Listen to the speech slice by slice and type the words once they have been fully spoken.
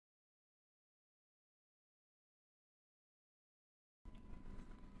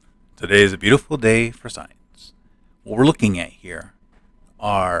Today is a beautiful day for science. What we're looking at here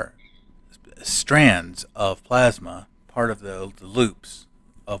are strands of plasma, part of the loops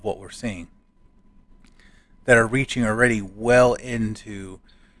of what we're seeing, that are reaching already well into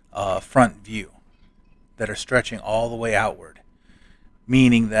front view, that are stretching all the way outward,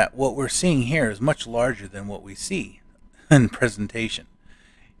 meaning that what we're seeing here is much larger than what we see in presentation.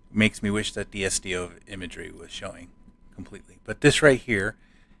 It makes me wish that the SDO imagery was showing completely. But this right here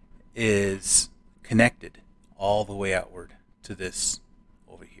is connected all the way outward to this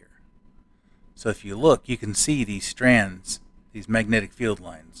over here. So if you look, you can see these strands, these magnetic field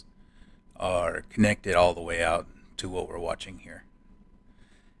lines, are connected all the way out to what we're watching here.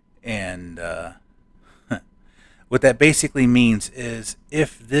 And what that basically means is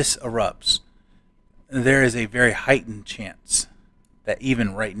if this erupts, there is a very heightened chance that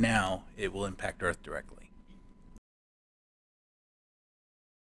even right now it will impact Earth directly.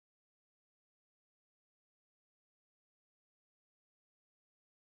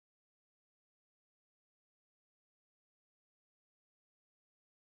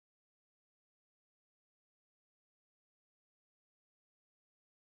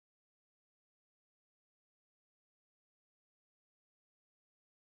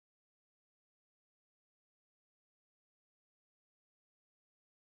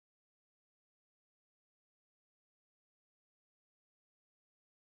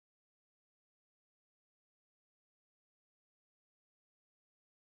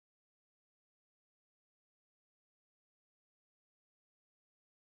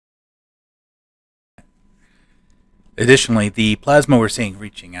 Additionally, the plasma we're seeing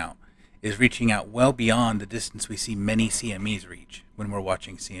is reaching out well beyond the distance we see many CMEs reach when we're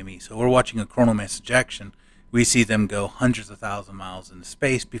watching CME. So we're watching a coronal mass ejection. We see them go hundreds of thousands of miles into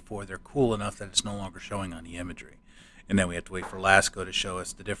space before they're cool enough that it's no longer showing on the imagery. And then we have to wait for LASCO to show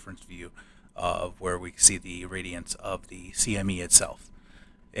us the difference view of where we see the radiance of the CME itself.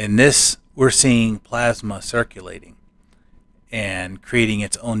 In this, we're seeing plasma circulating and creating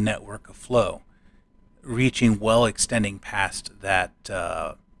its own network of flow, reaching well extending past that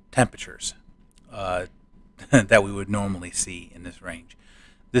temperatures that we would normally see in this range.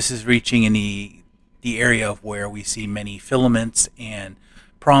 This is reaching in the area of where we see many filaments and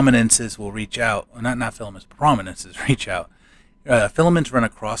prominences will reach out. Well, not filaments, prominences reach out. Filaments run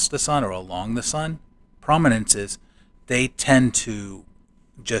across the sun or along the sun. Prominences, they tend to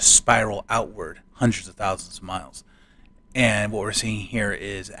just spiral outward hundreds of thousands of miles. And what we're seeing here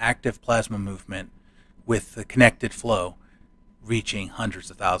is active plasma movement with the connected flow reaching hundreds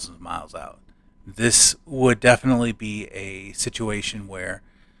of thousands of miles out. This would definitely be a situation where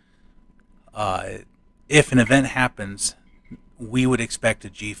if an event happens, we would expect a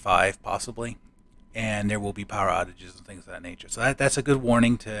G5 possibly, and there will be power outages and things of that nature. So that's a good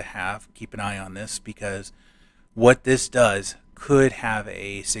warning to have. Keep an eye on this, because what this does could have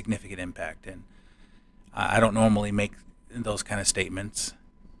a significant impact. And I don't normally make those kind of statements,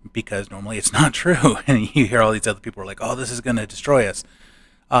 because normally it's not true. And you hear all these other people are like, oh, this is going to destroy us.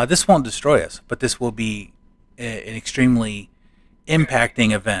 This won't destroy us, but this will be an extremely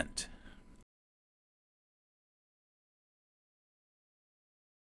impacting event.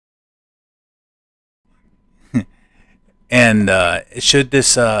 And should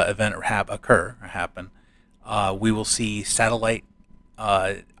this event happen, we will see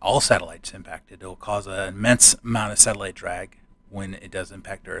all satellites impacted. It will cause an immense amount of satellite drag when it does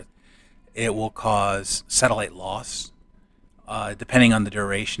impact Earth. It will cause satellite loss. Depending on the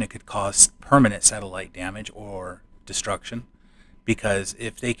duration, it could cause permanent satellite damage or destruction, because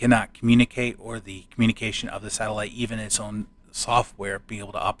if they cannot communicate, or the communication of the satellite, even its own software, be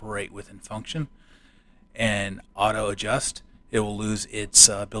able to operate within function and auto adjust, it will lose its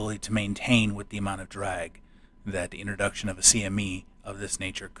ability to maintain with the amount of drag that the introduction of a CME of this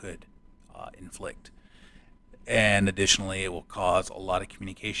nature could inflict. And additionally, it will cause a lot of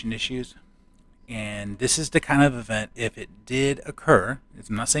communication issues. And this is the kind of event, if it did occur,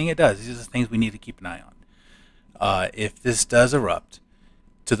 I'm not saying it does, these are the things we need to keep an eye on. If this does erupt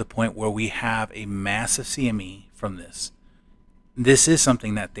to the point where we have a massive CME from this is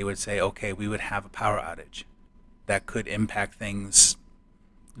something that they would say, okay, we would have a power outage that could impact things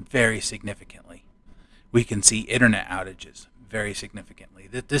very significantly. We can see internet outages very significantly.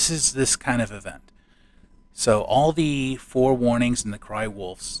 This is this kind of event. So all the forewarnings and the cry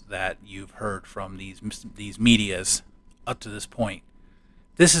wolves that you've heard from these medias up to this point,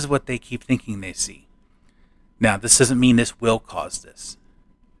 this is what they keep thinking they see. Now, this doesn't mean this will cause this,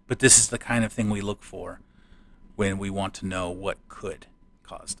 but this is the kind of thing we look for when we want to know what could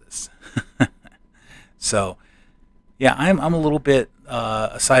cause this. So Yeah, I'm a little bit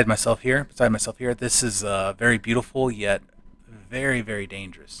beside myself here. This is a very beautiful yet very very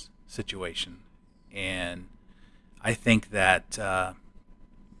dangerous situation, and I think that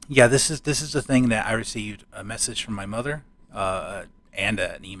yeah, this is the thing that I received a message from my mother and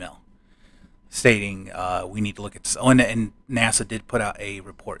an email stating we need to look at this. Oh, and NASA did put out a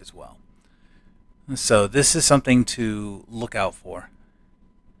report as well. So this is something to look out for,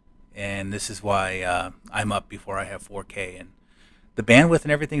 and this is why I'm up before I have 4K, and the bandwidth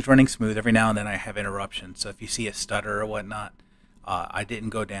and everything's running smooth. Every now and then I have interruptions, so if you see a stutter or whatnot, I didn't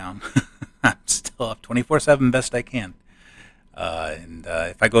go down. I'm still up 24/7 best I can, and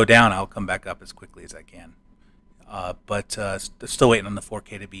if I go down, I'll come back up as quickly as I can. But still waiting on the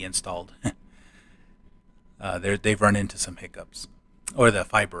 4K to be installed. They've run into some hiccups, or the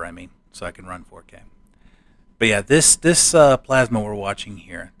fiber, I mean, so I can run 4K. But yeah, this plasma we're watching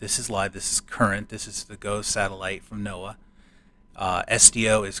here, this is live, this is current, this is the GOES satellite from NOAA.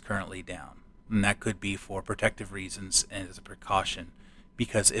 SDO is currently down, and that could be for protective reasons and as a precaution,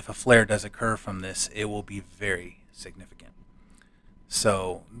 because if a flare does occur from this, it will be very significant.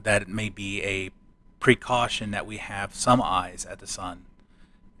 So that may be a precaution that we have some eyes at the sun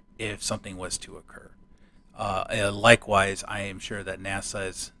if something was to occur. Likewise, I am sure that NASA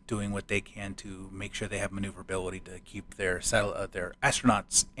is doing what they can to make sure they have maneuverability to keep their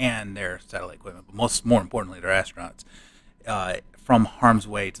astronauts and their satellite equipment, but more importantly, their astronauts, from harm's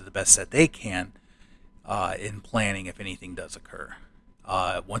way to the best that they can in planning if anything does occur.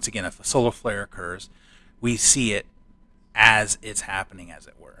 Once again, if a solar flare occurs, we see it as it's happening, as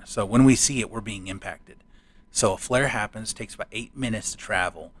it were. So when we see it, we're being impacted. So a flare happens, takes about 8 minutes to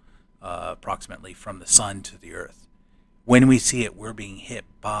travel approximately from the sun to the earth. When we see it, we're being hit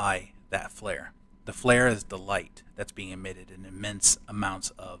by that flare. The flare is the light that's being emitted in immense amounts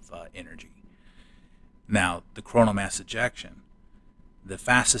of energy. Now, the coronal mass ejection, the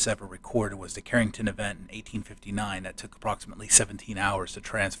fastest ever recorded was the Carrington event in 1859 that took approximately 17 hours to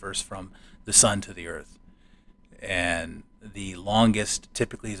transverse from the sun to the earth. And the longest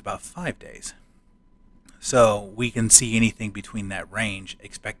typically is about 5 days. So we can see anything between that range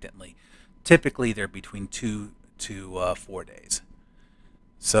expectantly. Typically they're between 2 to 4 days.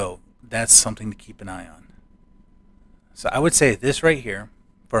 So that's something to keep an eye on. So I would say this right here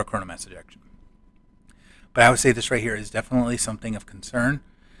for a coronal mass ejection. But I would say this right here is definitely something of concern.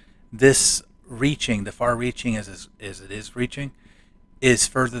 This reaching, the far reaching as it is reaching, is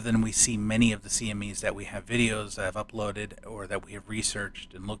further than we see many of the CMEs that we have videos that I've uploaded or that we have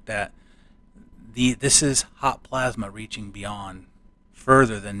researched and looked at. This is hot plasma reaching beyond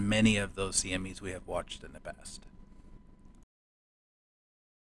further than many of those CMEs we have watched in the past.